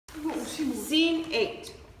Scene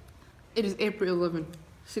 8. It is April 11,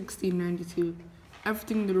 1692.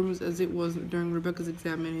 Everything in the room is as it was during Rebecca's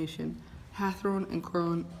examination. Hathorne and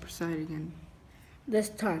Corwin preside again. This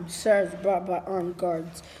time, Sarah is brought by armed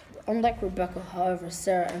guards. Unlike Rebecca, however,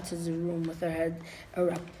 Sarah enters the room with her head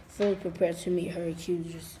erect, fully prepared to meet her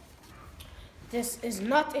accusers. This is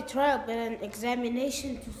not a trial, but an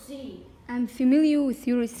examination to see. I'm familiar with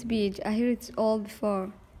your speech. I heard it all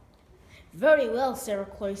before. Very well, Sarah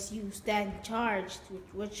Cloyce. You stand charged with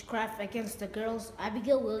witchcraft against the girls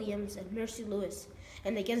Abigail Williams and Mercy Lewis,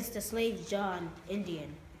 and against the slave John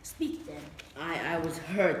Indian. Speak then. I was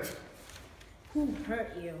hurt. Who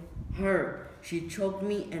hurt you? Her. She choked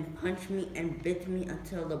me and punched me and bit me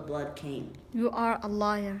until the blood came. You are a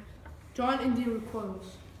liar. John Indian recoils,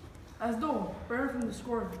 as though burned from the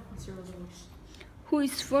scorn in Sarah's voice. Who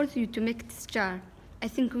is forced you to make this charge? I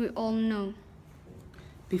think we all know.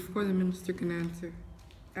 Before the minister can answer,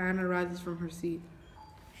 Anna rises from her seat.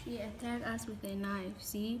 She attacked us with a knife.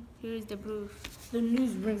 See, here is the proof. The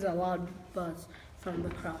news brings a loud buzz from the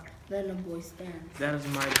crowd. Then a boy stands. That is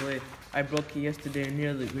my blade. I broke it yesterday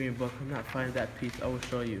near the green, but could not find that piece. I will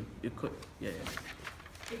show you. You could, yeah.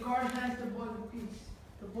 The guard hands the boy the piece.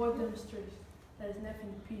 The boy demonstrates that his nephew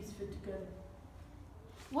and piece fit together.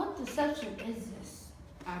 What deception is this?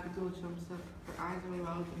 Abigail jumps up, her eyes are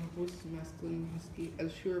loud and her voice is masculine and husky,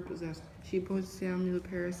 as sure possessed. She points to Samuel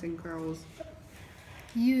Paris and growls.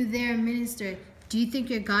 You there, minister, do you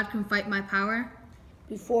think your God can fight my power?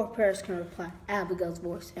 Before Paris can reply, Abigail's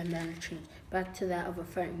voice and manner change, back to that of a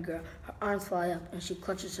frightened girl. Her arms fly up and she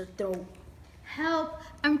clutches her throat. Help!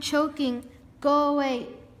 I'm choking. Go away.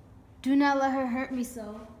 Do not let her hurt me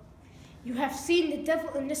so. You have seen the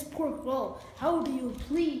devil in this poor girl. How do you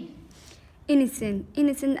plead? Innocent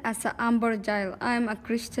as an amber child. I am a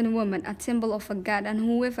Christian woman, a temple of a God, and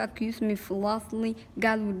whoever accused me falsely,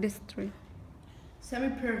 God will destroy. Sammy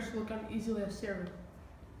Paris look uneasily at Sarah.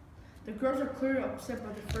 The girls are clearly upset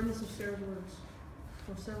by the firmness of Sarah's words.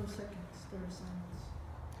 For several seconds, there is silence.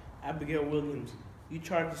 Abigail Williams, you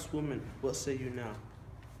charge this woman. What say you now?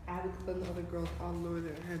 Abigail and the other girls all lower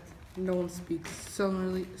their heads. No one speaks.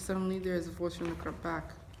 Suddenly there is a voice from the crowd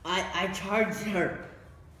back. I charged her.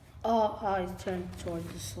 All eyes turn toward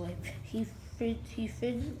the slave. He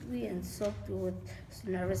fidgetly and soaked with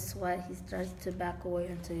nervous sweat. He starts to back away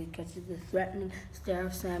until he catches the threatening stare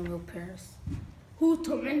of Samuel Paris. Who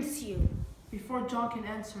torments you? Before John can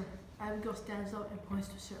answer, Abigail stands up and points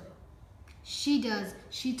to Sarah. She does.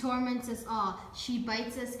 She torments us all. She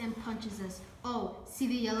bites us and punches us. Oh, see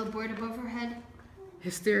the yellow bird above her head?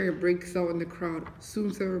 Hysteria breaks out in the crowd.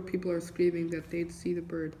 Soon several people are screaming that they'd see the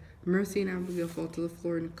bird. Mercy and Abigail fall to the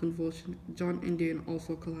floor in convulsion. John Indian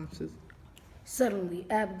also collapses. Suddenly,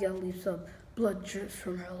 Abigail leaps up. Blood drips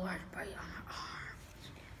from her large bite on her arm.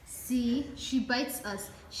 See, she bites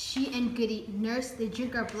us. She and Goody, nurse, they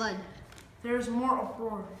drink our blood. There is more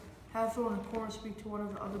uproar. Hathorne and Cora speak to one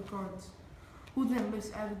of the other guards, who then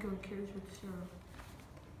lifts Abigail and carries her to Sarah.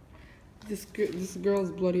 This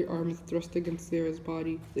girl's bloody arm is thrust against Sarah's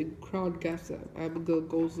body. The crowd gasps as Abigail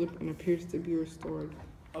goes limp and appears to be restored.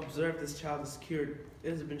 Observe, this child is cured.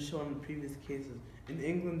 It has been shown in previous cases. In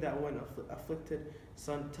England, that when afflicted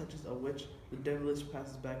son touches a witch, the devilish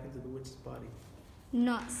passes back into the witch's body.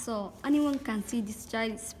 Not so. Anyone can see this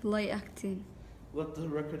child is play acting. Let the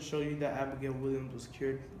record show you that Abigail Williams was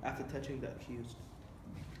cured after touching the accused.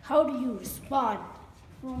 How do you respond?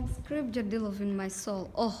 From scripture they live in my soul.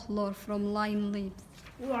 Oh Lord, from lying lips.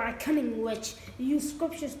 You are a cunning witch. You use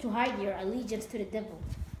scriptures to hide your allegiance to the devil.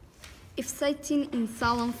 If Satan in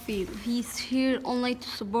solemn field, he is here only to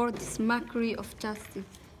support this mockery of justice.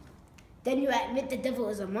 Then you admit the devil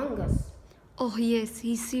is among us. Oh yes,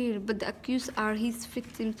 he's here, but the accused are his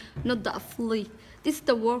victims, not the afflicted. This is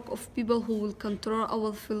the work of people who will control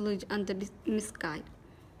our village under this misguide.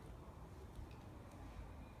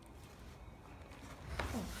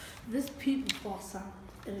 This people fall silent.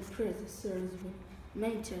 It appears that Sarah's been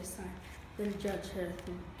made to a sign. Then Judge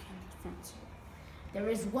Hathorne confronts her. There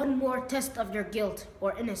is one more test of your guilt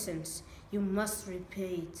or innocence. You must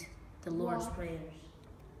repeat the Lord's prayers.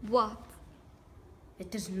 What?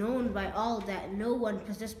 It is known by all that no one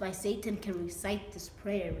possessed by Satan can recite this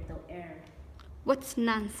prayer without error. What's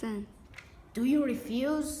nonsense? Do you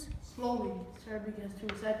refuse? Slowly, Sarah begins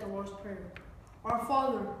to recite the Lord's Prayer. Our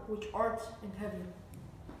Father, which art in heaven.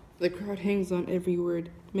 The crowd hangs on every word.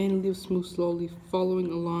 Many lips move slowly, following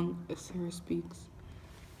along as Sarah speaks.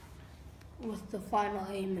 With the final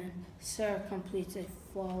amen, Sarah completes a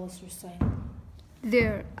flawless recital.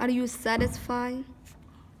 There, are you satisfied?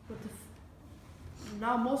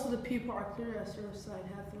 Now most of the people are clear at Sarah's side,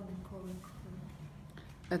 Hathorne and Corwin.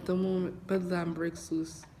 At the moment, bedlam breaks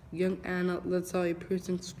loose. Young Anna lets out a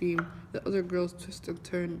piercing scream. The other girls twist and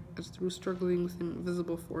turn as though struggling with an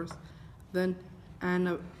invisible force. Then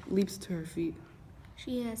Anna leaps to her feet.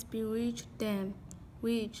 She has bewitched them.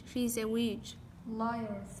 Witch. She's a witch.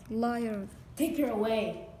 Liars. Liars. Take her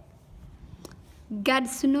away. God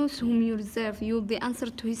knows whom you reserve. You will be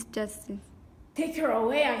answered to his justice. Take her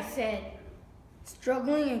away, I said.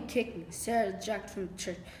 Struggling and kicking, Sarah is dragged from the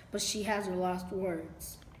church, but she has her last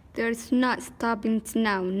words. There is not stopping it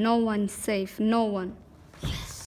now. No one is safe. No one.